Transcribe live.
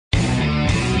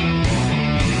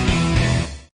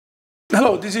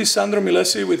this is Sandro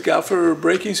with Galfer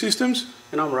Braking Systems.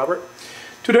 And I'm Robert.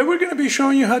 Today we're going to be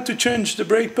showing you how to change the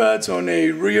brake pads on a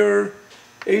rear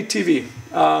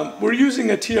ATV. We're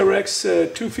using a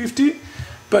TRX 250,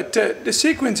 but the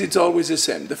sequence is always the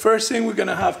same. The first thing we're going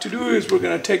to have to do is we're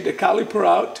going to take the caliper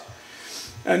out,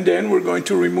 and then we're going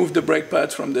to remove the brake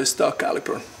pads from the stock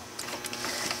caliper.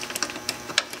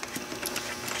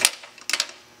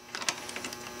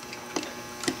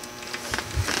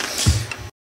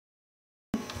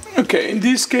 Okay, in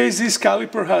this case, this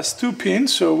caliper has two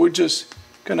pins, so we're just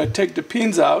going to take the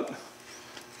pins out.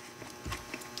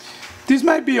 This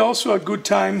might be also a good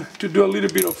time to do a little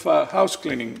bit of house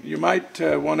cleaning. You might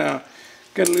want to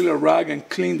get a little rag and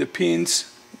clean the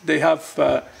pins. They have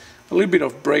a little bit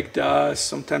of brake dust,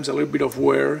 sometimes a little bit of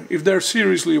wear. If they're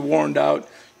seriously worn out,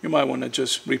 you might want to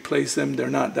just replace them. They're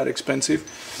not that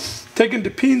expensive. Taking the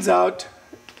pins out,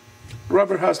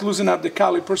 Robert has loosened up the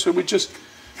caliper, so we just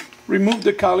remove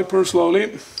the caliper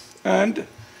slowly and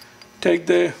take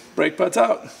the brake pads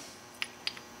out.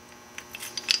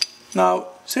 Now,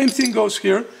 same thing goes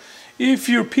here. If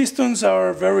your pistons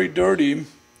are very dirty,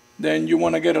 then you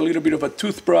want to get a little bit of a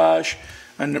toothbrush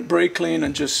and a brake clean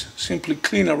and just simply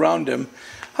clean around them.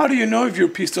 How do you know if your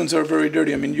pistons are very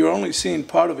dirty? I mean, you're only seeing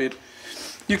part of it.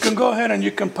 You can go ahead and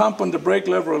you can pump on the brake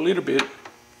lever a little bit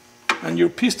and your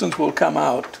pistons will come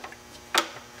out.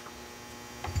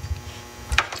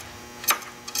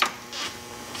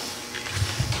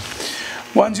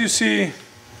 Once you see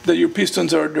that your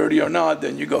pistons are dirty or not,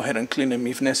 then you go ahead and clean them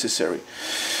if necessary.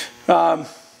 Do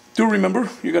remember,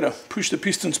 you gotta push the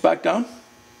pistons back down.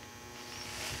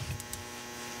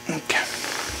 Okay.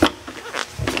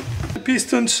 The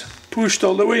pistons pushed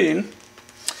all the way in.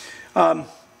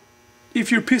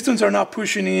 If your pistons are not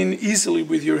pushing in easily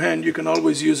with your hand, you can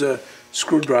always use a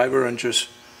screwdriver and just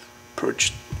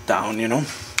perch down, you know.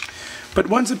 But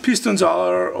once the pistons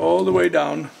are all the way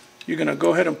down, you're going to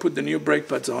go ahead and put the new brake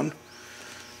pads on.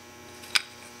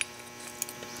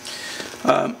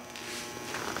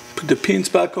 Put the pins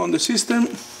back on the system.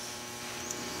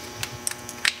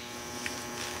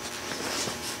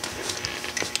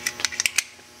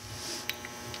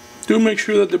 Do make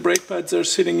sure that the brake pads are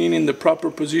sitting in the proper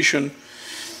position.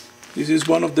 This is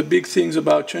one of the big things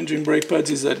about changing brake pads,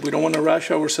 is that we don't want to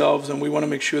rush ourselves and we want to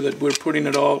make sure that we're putting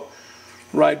it all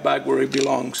right back where it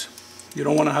belongs. You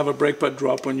don't want to have a brake pad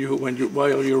drop on you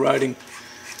while you're riding.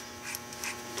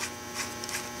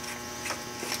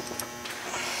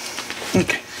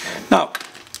 Okay, now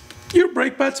your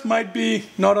brake pads might be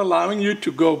not allowing you to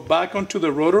go back onto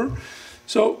the rotor.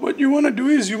 So what you want to do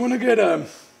is you want to get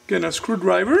a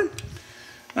screwdriver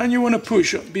and you want to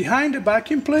push behind the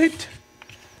backing plate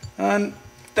and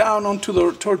down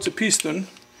onto towards the piston.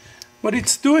 What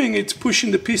it's doing, it's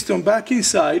pushing the piston back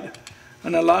inside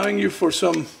and allowing you for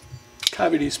some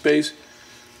cavity space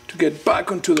to get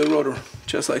back onto the rotor,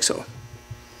 just like so.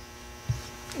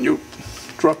 You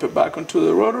drop it back onto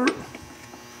the rotor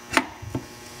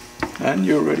and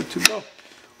you're ready to go.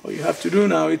 All you have to do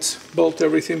now is bolt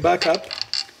everything back up.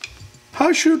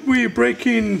 How should we break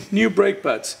in new brake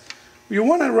pads? You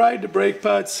want to ride the brake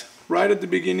pads right at the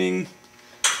beginning.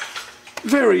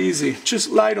 Very easy, just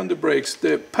light on the brakes.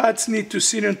 The pads need to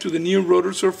sit into the new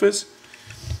rotor surface,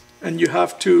 and you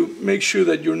have to make sure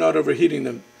that you're not overheating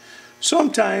them.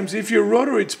 Sometimes, if your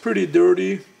rotor is pretty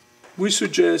dirty, we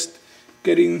suggest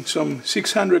getting some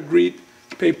 600 grit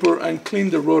paper and clean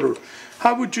the rotor.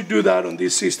 How would you do that on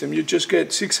this system? You just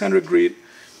get 600 grit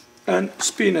and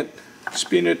spin it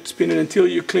until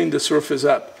you clean the surface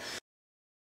up.